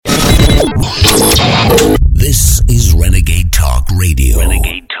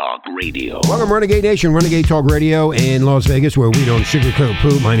Radio. Welcome, Renegade Nation, Renegade Talk Radio in Las Vegas, where we don't sugarcoat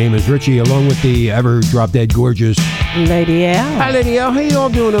poop. My name is Richie, along with the ever drop-dead gorgeous Lady L. Hi, Lady L. How you all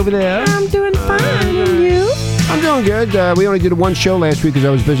doing over there? I'm doing fine, and you? I'm doing good. We only did one show last week because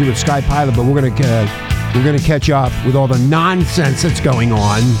I was busy with Sky Pilot, but we're gonna catch up with all the nonsense that's going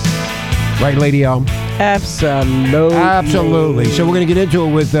on. Right, Lady L? Absolutely. Absolutely. So we're going to get into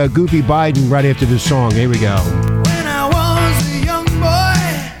it with Goofy Biden right after this song. Here we go. When I was a young boy,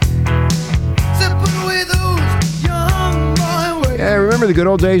 sipping with those young boy ways. Yeah, remember the good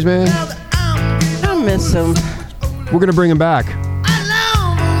old days, man? I miss him. We're going to bring him back.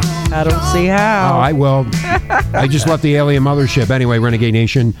 I don't see how. I just left the alien mothership. Anyway, Renegade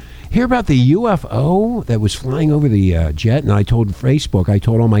Nation. Hear about the UFO that was flying over the jet, and I told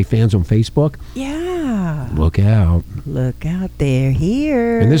all my fans on Facebook. Yeah. Look out. Look out, they're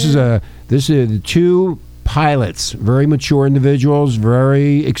here. And this is two pilots, very mature individuals,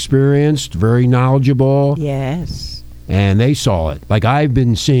 very experienced, very knowledgeable. Yes. And they saw it. Like I've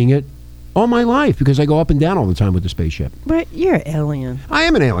been seeing it all my life because I go up and down all the time with the spaceship. But you're an alien. I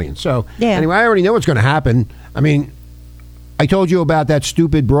am an alien. So yeah. Anyway, I already know what's going to happen. I mean, I told you about that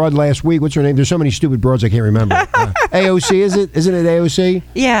stupid broad last week. What's her name? There's so many stupid broads I can't remember. AOC, isn't it AOC?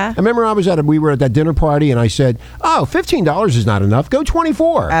 Yeah. I remember we were at that dinner party and I said, oh, $15 is not enough. Go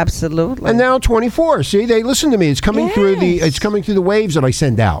 24. Absolutely. And now 24. See, they listen to me. It's coming through the waves that I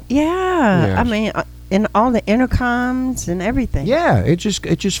send out. Yeah. Yes. I mean, in all the intercoms and everything. Yeah, it just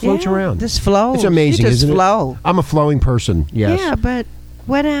floats around. Just flows. It's amazing, you just isn't flow. it? I'm a flowing person. Yes. Yeah, but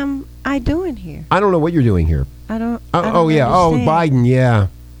what am I doing here? I don't know what you're doing here. I don't. Oh yeah. Understand. Oh, Biden. Yeah.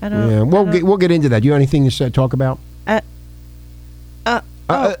 I don't. Yeah. We'll get into that. Do you have anything to talk about? Oh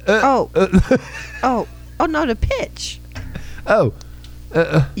no, the pitch. Oh.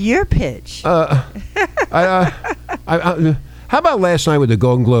 Your pitch. How about last night with the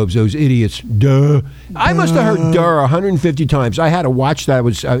Golden Globes? Those idiots. Duh. I must have heard "duh" 150 times. I had to watch that. It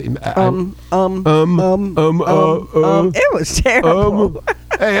was it was terrible.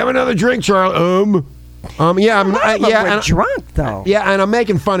 Hey, have another drink, Charles. Yeah, we're drunk though. Yeah, and I'm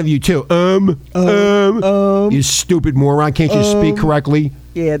making fun of you too. You stupid moron! Can't you speak correctly?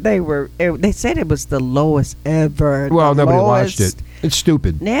 Yeah, they said it was the lowest ever. Well, nobody watched it. It's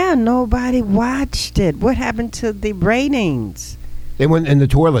stupid. Yeah, nobody watched it. What happened to the ratings? They went in the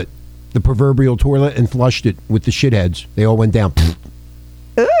toilet, the proverbial toilet, and flushed it with the shitheads. They all went down.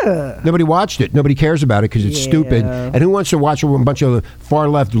 Ugh. Nobody watched it. Nobody cares about it because it's stupid. And who wants to watch a bunch of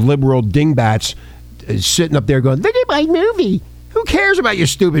far-left liberal dingbats sitting up there going, look at my movie. Who cares about your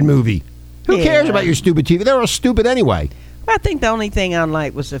stupid movie? Who cares about your stupid TV? They're all stupid anyway. I think the only thing I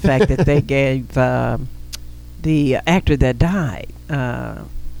liked was the fact that they gave the actor that died,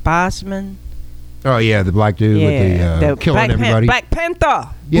 Bosman. Oh, yeah, the black dude with the killing everybody. Black Panther.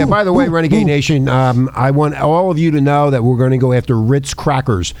 Yeah, by the way, Renegade Nation, I want all of you to know that we're going to go after Ritz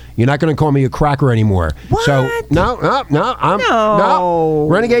crackers. You're not going to call me a cracker anymore. What? So, no.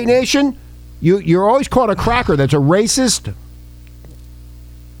 Renegade Nation, you're always called a cracker. That's a racist.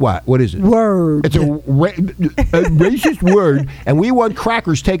 What is it? Word. It's a racist word, and we want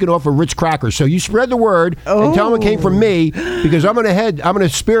crackers taken off of Ritz crackers. So you spread the word and tell them it came from me because I'm going to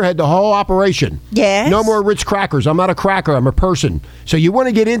spearhead the whole operation. Yes. No more Ritz crackers. I'm not a cracker. I'm a person. So you want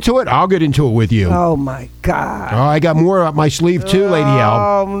to get into it? I'll get into it with you. Oh my God. Oh, I got more up my sleeve too, Lady L.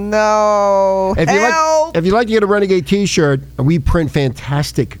 Oh no. If you like to get a Renegade T-shirt, we print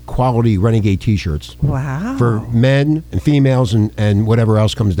fantastic quality Renegade T-shirts. Wow. For men and females and whatever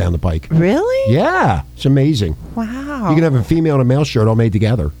else comes down the pike. Really? Yeah, it's amazing. Wow. You can have a female and a male shirt all made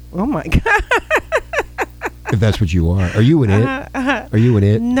together. Oh my God. If that's what you are. Are you an it? Are you an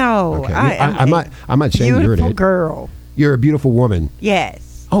it? No. Okay. I'm not saying you're an it. Beautiful girl. You're a beautiful woman.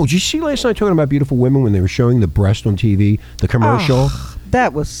 Yes. Oh, did you see last night talking about beautiful women when they were showing the breast on TV, the commercial? Oh,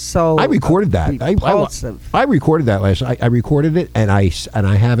 that was so. I recorded that. Repulsive. I recorded that last night. I recorded it and I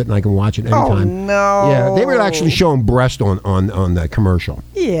have it and I can watch it anytime. Oh no! Yeah, they were actually showing breast on the commercial.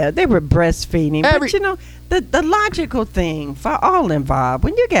 Yeah, they were breastfeeding. But you know, the logical thing for all involved,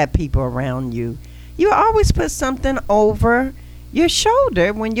 when you got people around you, you always put something over your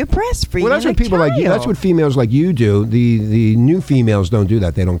shoulder when you're breastfeeding. Well, that's what people like you. That's what females like you do. The new females don't do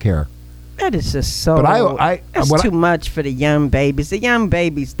that. They don't care. That is just so. But that's too much for the young babies. The young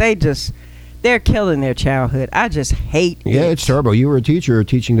babies, they're killing their childhood. I just hate it. Yeah, it's terrible. You were a teacher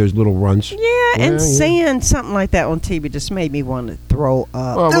teaching those little runts. Yeah, and seeing something like that on TV just made me want to throw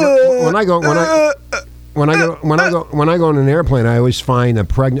up. Well, when I go on an airplane, I always find a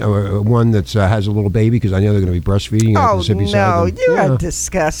pregnant one that has a little baby because I know they're going to be breastfeeding. Oh no, you are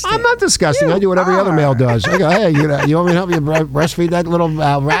disgusting. I'm not disgusting. I do what every other male does. I go, hey, you want me to help you breastfeed that little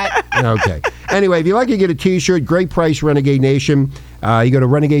rat? Okay. Anyway, if you'd like to get a T-shirt, great price, Renegade Nation. You go to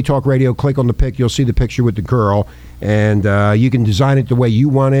Renegade Talk Radio, click on the pic. You'll see the picture with the girl. And you can design it the way you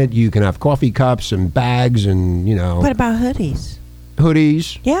want it. You can have coffee cups and bags and, What about hoodies?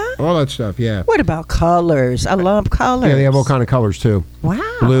 Hoodies. Yeah? All that stuff, yeah. What about colors? I love colors. Yeah, they have all kind of colors, too. Wow.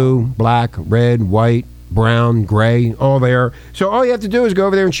 Blue, black, red, white, brown, gray, all there. So all you have to do is go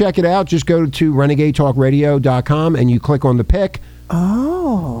over there and check it out. Just go to renegadetalkradio.com and you click on the pic.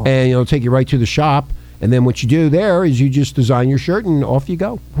 Oh. And it'll take you right to the shop. And then what you do there is you just design your shirt and off you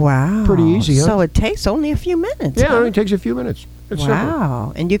go. Wow. Pretty easy, huh? So it takes only a few minutes. Yeah, huh? it only takes a few minutes. It's simple.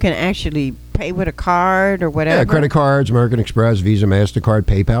 Wow. And you can actually pay with a card or whatever? Yeah, credit cards, American Express, Visa, MasterCard,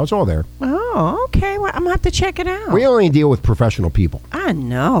 PayPal. It's all there. Oh, okay. Well, I'm going to have to check it out. We only deal with professional people. I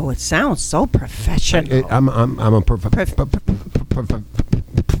know. It sounds so professional. I'm a professional.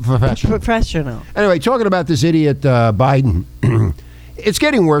 Professional. Anyway, talking about this idiot Biden, it's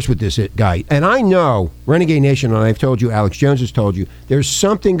getting worse with this guy. And I know, Renegade Nation, and I've told you, Alex Jones has told you, there's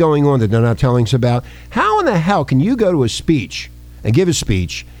something going on that they're not telling us about. How in the hell can you go to a speech and give a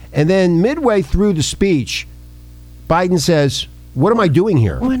speech, and then midway through the speech, Biden says, what am I doing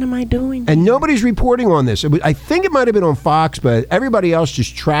here? What am I doing? And nobody's reporting on this. I think it might have been on Fox, but everybody else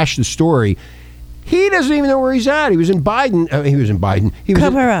just trashed the story. He doesn't even know where he's at. He was in Biden. He was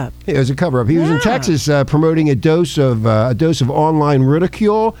up. It was a cover-up. He was in Yeah. Texas promoting a dose of online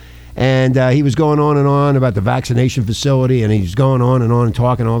ridicule, and he was going on and on about the vaccination facility, and he's going on and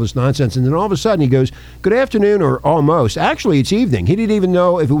talking all this nonsense. And then all of a sudden he goes, "Good afternoon," or almost. Actually, it's evening. He didn't even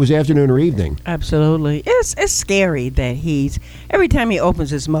know if it was afternoon or evening. Absolutely. It's scary that every time he opens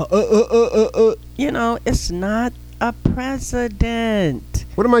his mouth, it's not a president.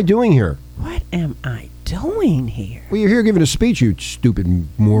 What am I doing here? What am I doing here? Well, you're here giving a speech, you stupid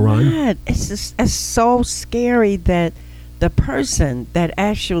moron. God, it's so scary that the person that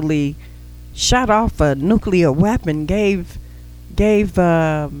actually shot off a nuclear weapon gave Dave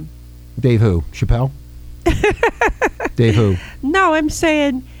who? Chappelle? Dave who? No, I'm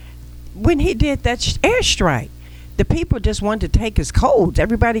saying when he did that airstrike, the people just wanted to take his codes.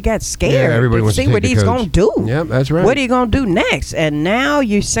 Everybody got scared. Yeah, everybody to wants to see take what the he's codes. going to do. Yep, that's right. What are you going to do next? And now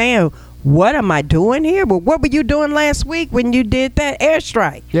you're saying, what am I doing here? Well, what were you doing last week when you did that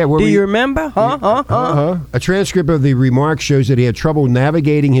airstrike? Yeah, do you remember? A transcript of the remarks shows that he had trouble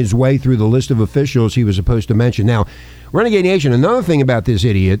navigating his way through the list of officials he was supposed to mention. Now, Renegade Nation, another thing about this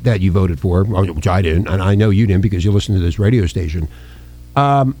idiot that you voted for, which I didn't, and I know you didn't because you listen to this radio station.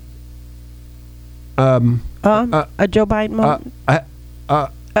 A Joe Biden moment?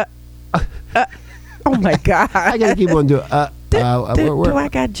 Oh, my God. I got to keep on doing Do I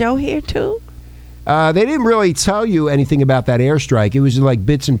got Joe here, too? They didn't really tell you anything about that airstrike. It was like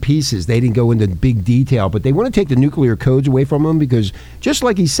bits and pieces. They didn't go into big detail, but they want to take the nuclear codes away from him because, just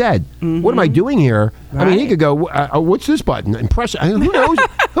like he said, what am I doing here? Right. I mean, he could go, what's this button? And press. I mean, who knows?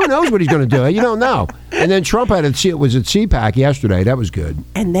 Who knows what he's going to do? You don't know. And then Trump was at CPAC yesterday. That was good.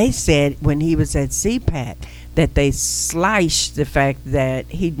 And they said when he was at CPAC that they sliced the fact that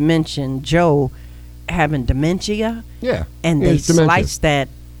he'd mentioned Joe having dementia. Yeah. And they sliced that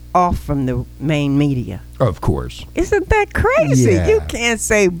off from the main media. Of course. Isn't that crazy? Yeah. You can't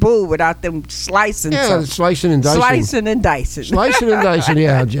say boo without them slicing something. Slicing and dicing. Slicing and dicing. Slicing and dicing,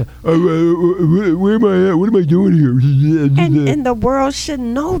 yeah. Where am I at? What am I doing here? And the world should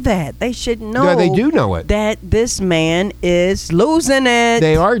know that. They should know. Yeah, they do know it. That this man is losing it.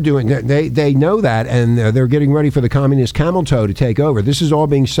 They are doing it. They know that, and they're getting ready for the communist camel toe to take over. This is all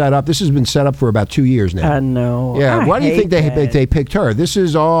being set up. This has been set up for about 2 years now. I know. Yeah. Why do you think that. they picked her? This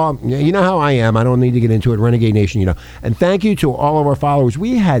is all. You know how I am. I don't need to get into it. Renegade Nation, And thank you to all of our followers.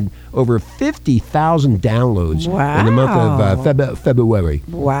 We had over 50,000 downloads in the month of February.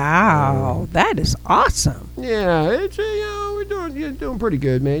 Wow, that is awesome. Yeah, it's we're doing pretty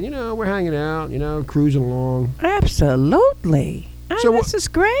good, man. We're hanging out, cruising along. Absolutely. So this is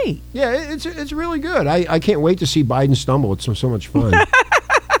great. Yeah, it's really good. I can't wait to see Biden stumble. It's so much fun.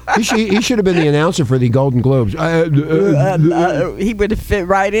 He should have been the announcer for the Golden Globes. He would have fit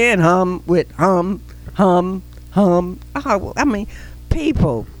right in. Hum. Oh, I mean,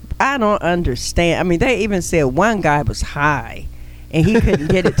 people, I don't understand. I mean, they even said one guy was high and he couldn't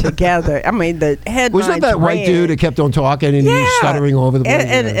get it together. I mean, the headlines Wasn't that white dude that kept on talking and he was stuttering all over the place?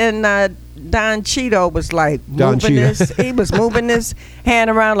 And Don Cheeto was like Don moving Cheeto. he was moving his hand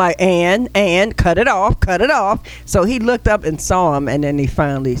around like, and cut it off. So he looked up and saw him, and then he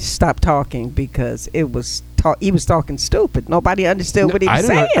finally stopped talking because he was talking stupid. Nobody understood what he was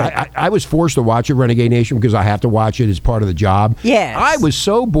saying. I was forced to watch it, Renegade Nation, because I have to watch it as part of the job. Yes. I was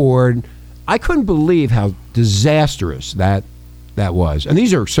so bored. I couldn't believe how disastrous that that was. And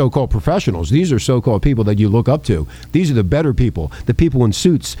these are so-called professionals. These are so-called people that you look up to. These are the better people, the people in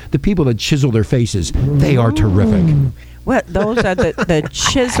suits, the people that chisel their faces. They are terrific. Well, those are the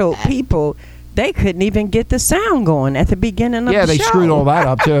chiseled people. They couldn't even get the sound going at the beginning of the show. Yeah, they screwed all that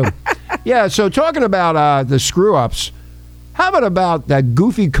up, too. Yeah, so talking about the screw-ups, how about that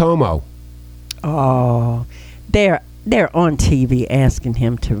goofy Como? Oh, they're on TV asking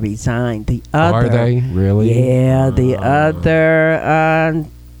him to resign. The other, Are they? Really? Yeah, the other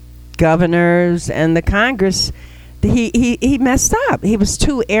governors and the Congress, he messed up. He was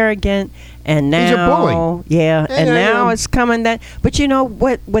too arrogant, and now he's a bully. Yeah, and now it's coming that. But you know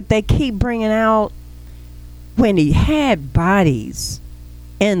what they keep bringing out, when he had bodies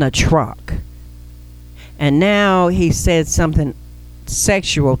in a truck, and now he said something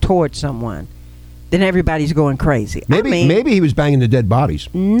sexual towards someone, then everybody's going crazy. Maybe he was banging the dead bodies.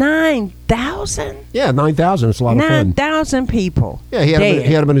 9,000? Yeah, 9,000. It's a lot of fun. 9,000 people. Yeah, he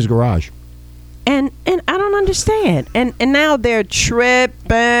had them in his garage. And I don't understand. And now they're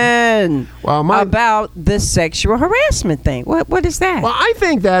tripping about this sexual harassment thing. What is that? Well, I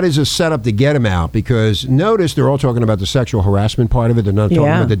think that is a setup to get him out, because notice they're all talking about the sexual harassment part of it. They're not talking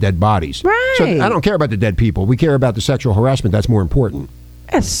about the dead bodies. Right. So I don't care about the dead people. We care about the sexual harassment. That's more important.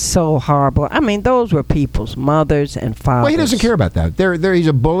 That's so horrible. I mean, those were people's mothers and fathers. Well, he doesn't care about that. He's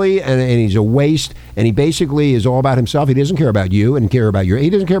a bully and he's a waste, and he basically is all about himself. He doesn't care about you and care about he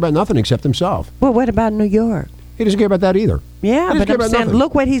doesn't care about nothing except himself. Well, what about New York? He doesn't care about that either. Yeah, but I'm saying,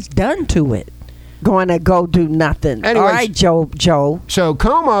 look what he's done to it. Going to go do nothing. Anyways, all right, Joe. So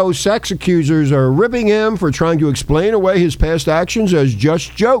Como's sex accusers are ripping him for trying to explain away his past actions as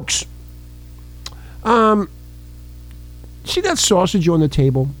just jokes. See that sausage on the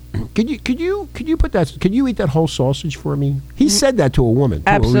table? Could you put that? Could you eat that whole sausage for me? He said that to a woman,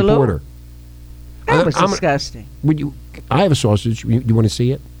 to a reporter. That was disgusting. Would you? I have a sausage. You want to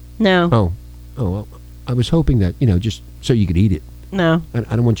see it? No. Oh. Well, I was hoping that just so you could eat it. No. I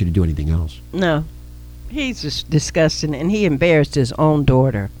don't want you to do anything else. No. He's just disgusting, and he embarrassed his own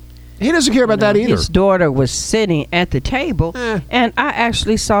daughter. He doesn't care about that either. His daughter was sitting at the table, and I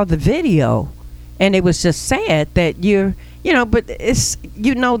actually saw the video, and it was just sad that but it's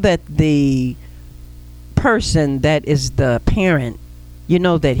that the person that is the parent,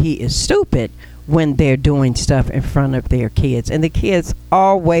 that he is stupid when they're doing stuff in front of their kids, and the kids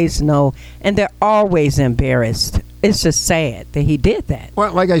always know, and they're always embarrassed. It's just sad that he did that.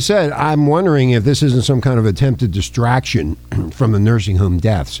 Well, like I said, I'm wondering if this isn't some kind of attempted distraction from the nursing home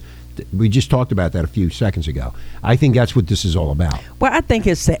deaths. We just talked about that a few seconds ago. I think that's what this is all about. Well, I think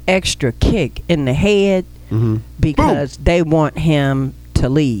it's the extra kick in the head, because they want him to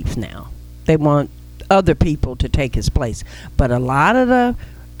leave now. They want other people to take his place. But a lot of the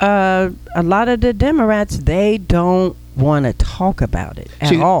Democrats, they don't want to talk about it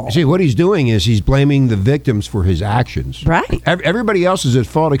at all. See, what he's doing is he's blaming the victims for his actions. Right. Everybody else is at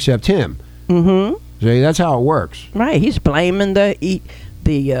fault except him. Mm-hmm. See, that's how it works. Right. He's blaming he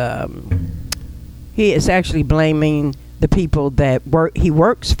is actually blaming the people that he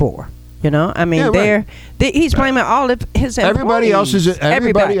works for. I mean, he's blaming all of his employees. Everybody else is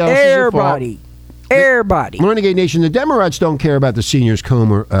everybody. Renegade Nation, the Democrats don't care about the seniors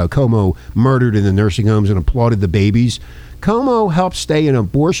Como murdered in the nursing homes and applauded the babies. Como helped stay in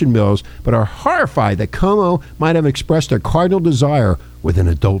abortion mills, but are horrified that Como might have expressed a cardinal desire with an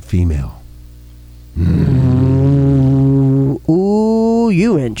adult female. Ooh,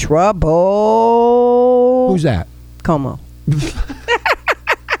 you in trouble. Who's that? Como.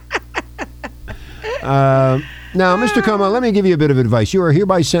 Now, Mr. Como, let me give you a bit of advice. You are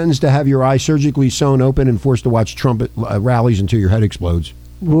hereby sentenced to have your eye surgically sewn open and forced to watch Trump rallies until your head explodes.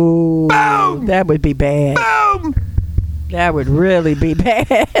 Ooh, boom! That would be bad. Boom! That would really be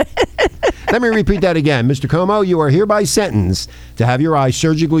bad. Let me repeat that again. Mr. Como, you are hereby sentenced to have your eye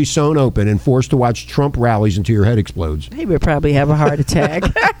surgically sewn open and forced to watch Trump rallies until your head explodes. He would probably have a heart attack.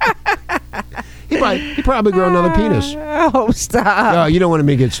 He'd probably grow another penis. Oh, stop. No, you don't want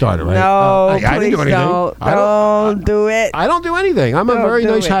me to get started, right? No, I didn't do anything. Don't do it. I don't do anything. I'm a very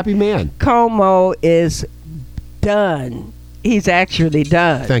nice, happy man. Como is done. He's actually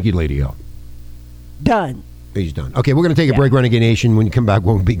done. Thank you, Lady L. Done. He's done. Okay, we're going to take a break, Renegade Nation. When you come back,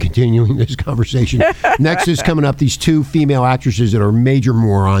 we'll be continuing this conversation. Next is coming up, these two female actresses that are major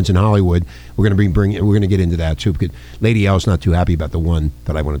morons in Hollywood. We're going to get into that, too, because Lady L's not too happy about the one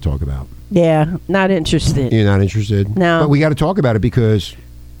that I want to talk about. Yeah, not interested. You're not interested? No. But we got to talk about it because,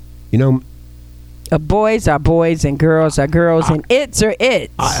 boys are boys and girls are girls and its are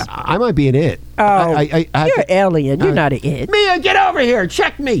its. I might be an it. Oh, you're an alien. You're not an it. Mia, get over here.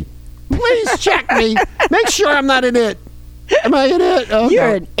 Check me. Please check me. Make sure I'm not an it. Am I an it? Oh, You're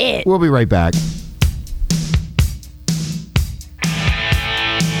no. an it. We'll be right back.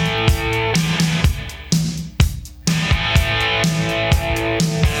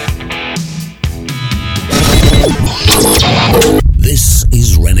 This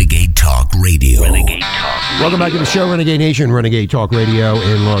is Renegade Talk Radio. Renegade Talk. Welcome back to the show, Renegade Nation, Renegade Talk Radio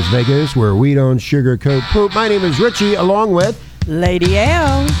in Las Vegas, where we don't sugarcoat poop. My name is Richie, along with Lady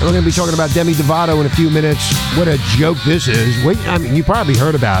L. And we're going to be talking about Demi Lovato in a few minutes. What a joke this is. Wait, I mean, you probably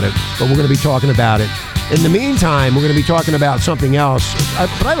heard about it, but we're going to be talking about it. In the meantime, we're going to be talking about something else.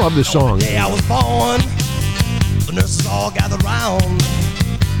 But I love this song. The day I was born, the nurses all gathered round,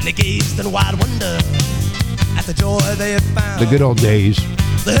 and they gazed in wide wonder at the joy they had found. The good old days.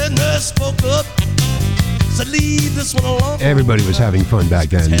 The head nurse spoke up, said, "Leave this one alone." Everybody was having fun back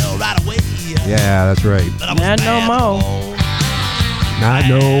then. Tell right away. Yeah, that's right. That I was Not no bad to more. the bone. Not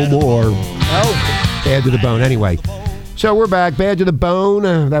no more. Oh, Bad to the Bone. Anyway, so we're back. Bad to the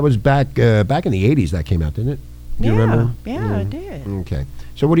Bone. That was back in the 80s that came out, didn't it? Do you remember? Yeah, I did. Okay.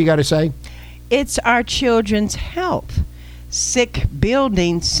 So what do you got to say? It's Our Children's Health, Sick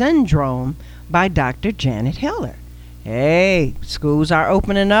Building Syndrome by Dr. Janet Hiller. Hey, schools are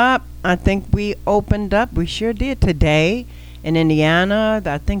opening up. I think we opened up. We sure did today in Indiana.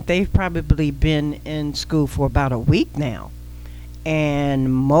 I think they've probably been in school for about a week now.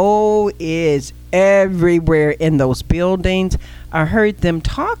 And mold is everywhere in those buildings. I heard them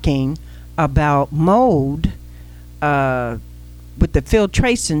talking about mold with the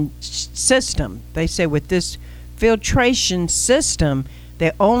filtration system. They say with this filtration system,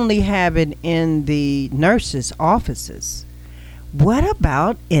 they only have it in the nurses' offices. What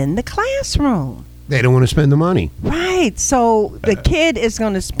about in the classroom? They don't want to spend the money. Right. So the kid is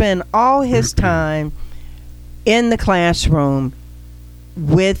going to spend all his time in the classroom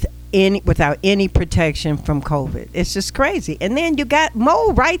without any protection from COVID. It's just crazy. And then you got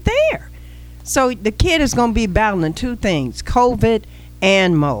mold right there. So the kid is going to be battling two things, COVID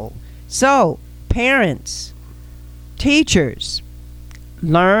and mold. So parents, teachers,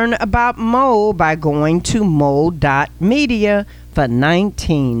 learn about mold by going to mold.media for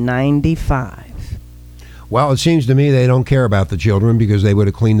 $19.95. Well, it seems to me they don't care about the children because they would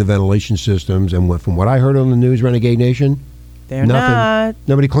have cleaned the ventilation systems. And from what I heard on the news, Renegade Nation, They're nothing. not.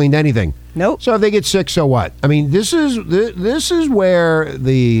 Nobody cleaned anything. Nope. So if they get sick, so what? I mean, this is where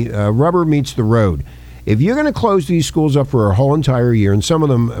the rubber meets the road. If you're going to close these schools up for a whole entire year, and some of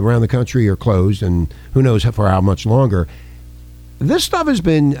them around the country are closed, and who knows for how much longer, this stuff has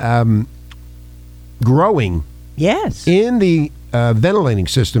been growing Yes. in the ventilating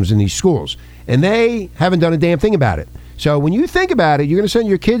systems in these schools, and they haven't done a damn thing about it. So when you think about it, you're going to send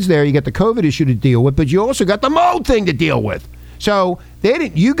your kids there. You got the COVID issue to deal with, but you also got the mold thing to deal with. So they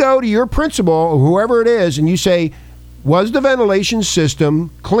didn't. You go to your principal or whoever it is, and you say, "Was the ventilation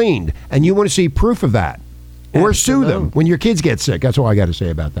system cleaned?" And you want to see proof of that, or sue them when your kids get sick. That's all I got to say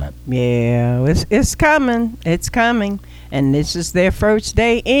about that. Yeah, it's coming. It's coming. And this is their first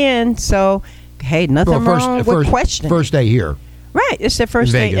day in. So, hey, nothing wrong with questioning. First day here. Right. It's their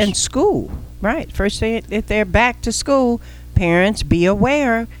first In day Vegas. in school. Right. First day if they're back to school. Parents, be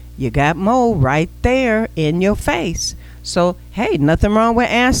aware. You got mold right there in your face. So, hey, nothing wrong with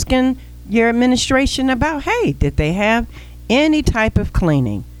asking your administration about, hey, did they have any type of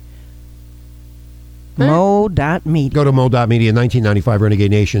cleaning? Mold.media. Go to mold.media, 1995 Renegade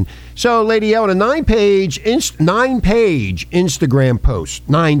Nation. So, Lady Ellen, a nine-page Instagram post.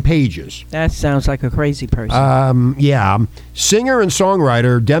 9 pages. That sounds like a crazy person. Yeah. Singer and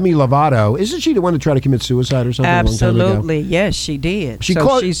songwriter Demi Lovato. Isn't she the one to try to commit suicide or something a long time ago? Absolutely, yes, she did. She so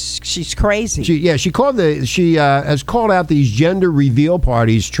called- she's crazy. She has called out these gender reveal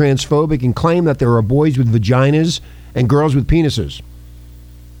parties transphobic and claimed that there are boys with vaginas and girls with penises.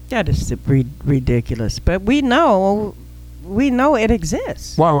 That is ridiculous, but we know it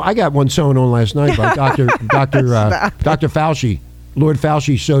exists. Wow, I got one sewn on last night by Dr. Fauci. Lord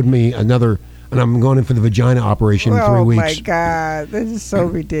Fauci showed me another, and I'm going in for the vagina operation in 3 weeks. Oh my God, this is so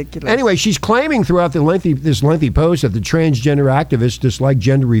ridiculous. Anyway, she's claiming throughout this lengthy post that the transgender activists dislike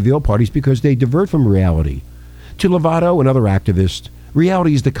gender reveal parties because they divert from reality. To Lovato and other activists,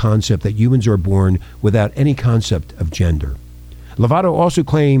 reality is the concept that humans are born without any concept of gender. Lovato also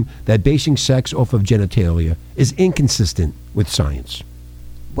claimed that basing sex off of genitalia is inconsistent with science.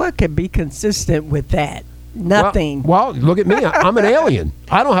 What could be consistent with that? Nothing. Well, look at me. I'm an alien.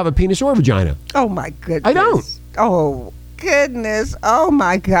 I don't have a penis or a vagina. Oh my goodness. I don't. Oh goodness. Oh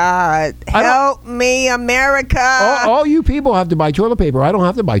my God. I don't- Help me, America. All you people have to buy toilet paper. I don't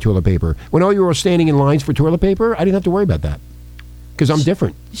have to buy toilet paper. When all you were standing in lines for toilet paper, I didn't have to worry about that. because I'm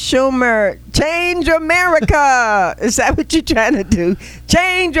different. Schumer, change America. Is that what you're trying to do?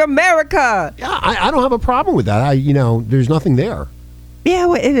 Change America. Yeah, I don't have a problem with that. There's nothing there. Yeah,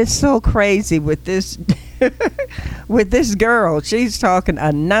 well, it is so crazy with this with this girl. She's talking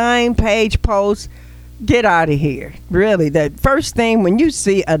a 9-page post. Get out of here. Really, the first thing when you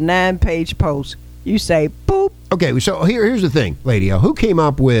see a 9-page post, you say, boop. Okay, so here's the thing, Lady L. Who came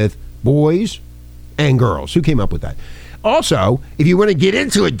up with boys and girls? Who came up with that? Also, if you want to get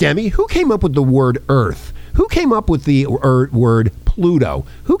into it, Demi, who came up with the word Earth? Who came up with the word Pluto?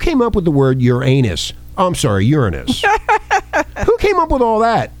 Who came up with the word Uranus? I'm sorry, Uranus. Who came up with all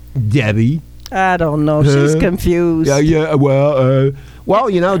that? Debbie. I don't know. She's confused. Yeah. Well,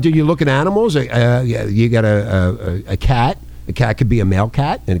 do you look at animals? You got a cat. A cat could be a male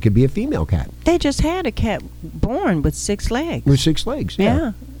cat, and it could be a female cat. They just had a cat born with 6 legs. With 6 legs,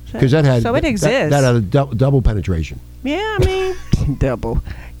 yeah. Because that had so it exists. That had a double penetration. Yeah, I mean double.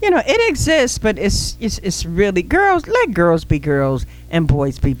 It exists, but it's really girls. Let girls be girls and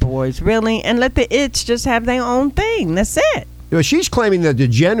boys be boys, really, and let the its just have their own thing. That's it. She's claiming that the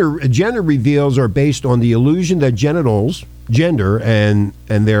gender reveals are based on the illusion that gender, and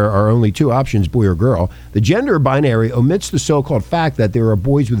there are only 2 options, boy or girl. The gender binary omits the so-called fact that there are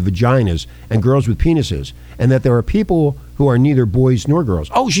boys with vaginas and girls with penises, and that there are people who are neither boys nor girls.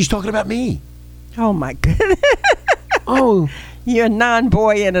 Oh, she's talking about me. Oh, my goodness. Oh. You're a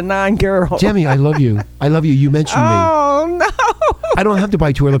non-boy and a non-girl. Demi, I love you. I love you. You mentioned me. Oh, no. I don't have to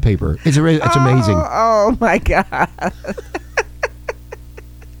buy toilet paper. It's amazing. Oh, my God.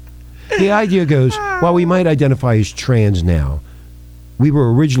 The idea goes, while we might identify as trans now, we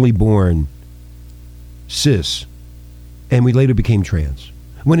were originally born cis, and we later became trans.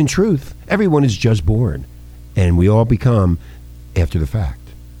 When in truth, everyone is just born, and we all become after the fact.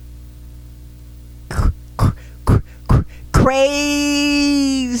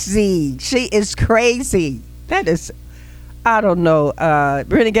 Crazy. She is crazy. That is, I don't know.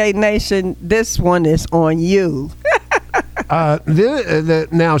 Renegade Nation, this one is on you.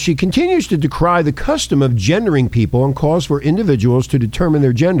 Now, she continues to decry the custom of gendering people and calls for individuals to determine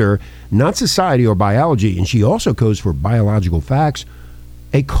their gender, not society or biology. And she also goes for biological facts,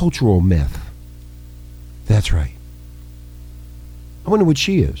 a cultural myth. That's right. I wonder what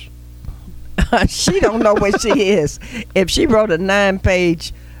she is. She don't know what she is. If she wrote a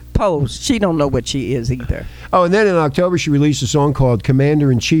 9-page post, she don't know what she is either. Oh, and then in October, she released a song called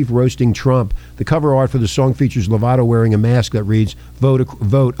Commander-in-Chief Roasting Trump. The cover art for the song features Lovato wearing a mask that reads,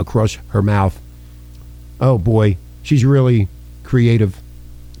 vote across her mouth. Oh, boy. She's really creative.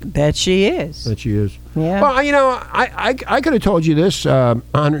 That she is. Yeah. Well, I could have told you this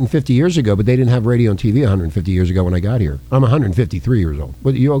 150 years ago, but they didn't have radio and TV 150 years ago when I got here. I'm 153 years old.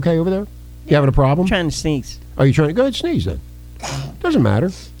 Are you okay over there? You having a problem? I'm trying to sneeze. Are you trying to go ahead sneeze then? Doesn't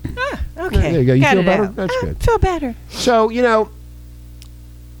matter. Okay. There you go. You Got feel it better? out. That's good. Feel better. So,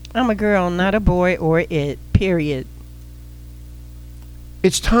 I'm a girl, not a boy or it, period.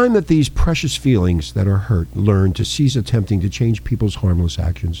 It's time that these precious feelings that are hurt learn to cease attempting to change people's harmless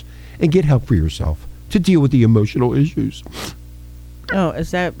actions and get help for yourself to deal with the emotional issues. Oh,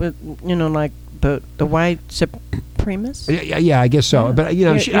 is that what, like the white supremacist? Yeah, I guess so. But,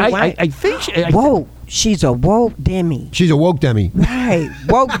 I think... Whoa, she's a woke Demi. She's a woke Demi. Right,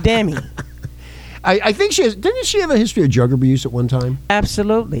 woke Demi. I think she has... Didn't she have a history of drug abuse at one time?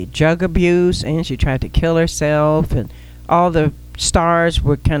 Absolutely. Drug abuse, and she tried to kill herself, and all the stars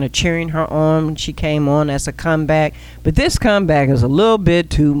were kind of cheering her on when she came on as a comeback. But this comeback is a little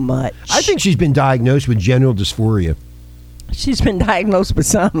bit too much. I think she's been diagnosed with genital dysphoria. She's been diagnosed with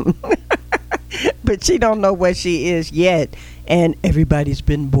something. But she don't know what she is yet. And everybody's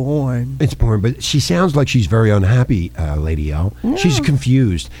been born. It's born, but she sounds like she's very unhappy, Lady L. No. She's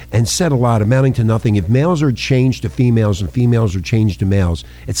confused and said a lot, amounting to nothing. If males are changed to females and females are changed to males,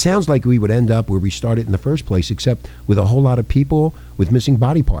 it sounds like we would end up where we started in the first place, except with a whole lot of people with missing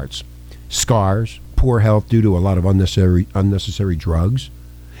body parts, scars, poor health due to a lot of unnecessary drugs,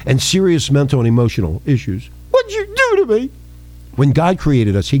 and serious mental and emotional issues. What'd you do to me? When God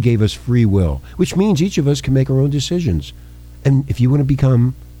created us, he gave us free will, which means each of us can make our own decisions. And if you want to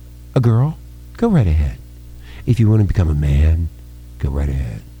become a girl, go right ahead. If you want to become a man, go right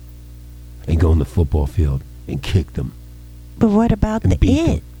ahead. And go on the football field and kick them. But what about the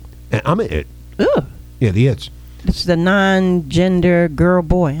it? And I'm an it. Ugh. Yeah, the it's. It's the non-gender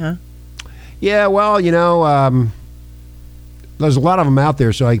girl-boy, huh? Yeah, well, there's a lot of them out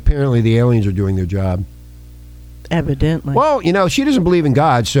there, so apparently the aliens are doing their job. Evidently. Well, she doesn't believe in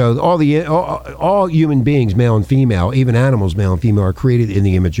God, so all human beings, male and female, even animals, male and female, are created in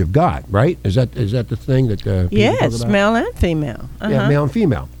the image of God, right? Is that the thing that people yes, talk about? male and female. Yeah, male and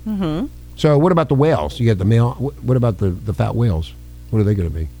female. Mm-hmm. So what about the whales? You get the male. What about the fat whales? What are they going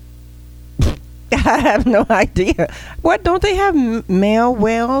to be? I have no idea. What, don't they have male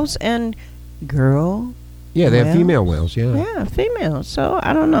whales and girl? Yeah, they have whales? female whales. Yeah. Yeah, female. So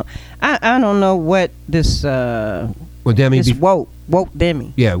I don't know. I don't know what this Well, Demi. this woke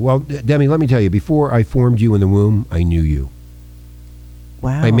Demi. Yeah. Well, Demi, let me tell you. Before I formed you in the womb, I knew you.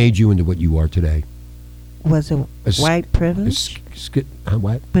 Wow. I made you into what you are today. Was it white privilege?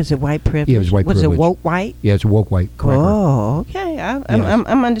 What? Was it white privilege? Yeah, it was white Was privilege. it woke white? Yeah, it's a woke white cracker. Oh, okay.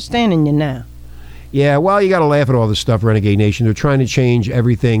 I'm understanding you now. Yeah, well, you got to laugh at all this stuff, Renegade Nation. They're trying to change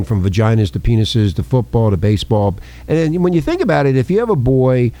everything from vaginas to penises to football to baseball. And then when you think about it, if you have a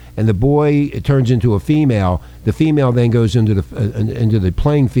boy and the boy turns into a female, the female then goes into the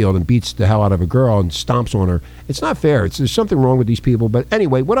playing field and beats the hell out of a girl and stomps on her. It's not fair. There's something wrong with these people. But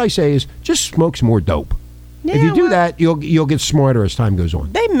anyway, what I say is just smoke some more dope. Yeah, if you do that, you'll get smarter as time goes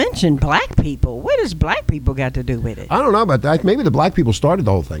on. They mentioned black people. What does black people got to do with it? I don't know about that. Maybe the black people started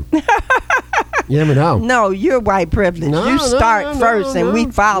the whole thing. You never know. No, you're white privilege. You start first and we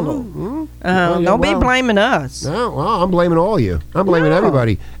follow. Don't be blaming us. No, well, I'm blaming all of you. I'm blaming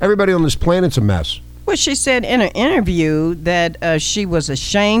everybody. Everybody on this planet's a mess. Well, she said in an interview that she was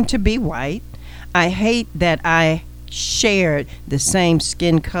ashamed to be white. I hate that I shared the same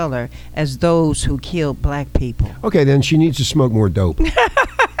skin color as those who killed black people. Okay, then she needs to smoke more dope.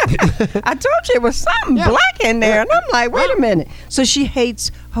 I told you it was something black in there, and I'm like, wait a minute. So she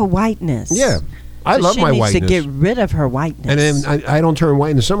hates her whiteness. Yeah, I love my whiteness. She needs to get rid of her whiteness. And then I don't turn white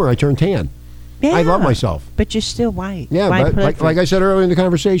in the summer. I turn tan. Yeah, I love myself. But you're still white. Yeah, white but like I said earlier in the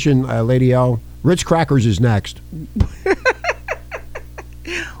conversation, Lady L, Ritz Crackers is next.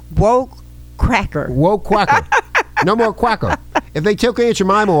 Woke cracker. Woke quacker. No more quacker. If they took Aunt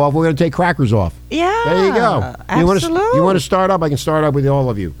Jemima off, we're going to take crackers off. Yeah. There you go. Absolutely. You want to start up? I can start up with all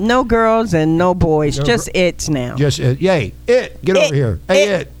of you. No girls and no boys. Just it's now. Just yay. It. Get over here.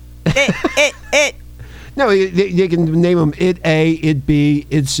 Hey, It. No, you can name them it A, it B,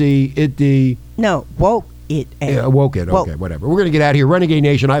 it C, it D. No, woke it. Yeah, woke it. Okay, whatever. We're going to get out of here. Renegade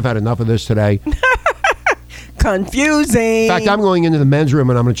Nation, I've had enough of this today. Confusing. In fact, I'm going into the men's room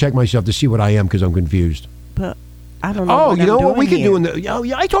and I'm going to check myself to see what I am because I'm confused. But I don't know. Oh, you know what we could here.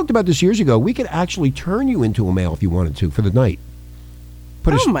 do? I talked about this years ago. We could actually turn you into a male if you wanted to for the night.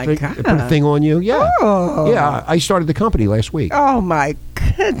 Put a thing on you. Yeah. Oh. Yeah, I started the company last week. Oh, my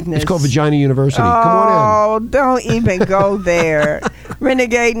goodness. It's called Vagina University. Come on in. Oh, don't even go there.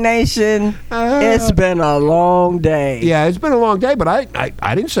 Renegade Nation, it's been a long day. Yeah, it's been a long day, but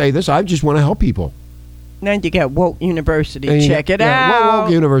I didn't say this. I just want to help people. Now you got Woke University. Check it out.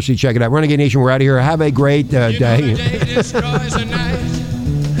 Woke University. Check it out. Renegade Nation, we're out of here. Have a great day. Day destroys a night.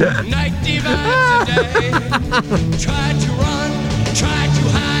 Night divides a day. Try to run, try to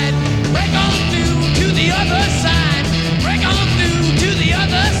hide.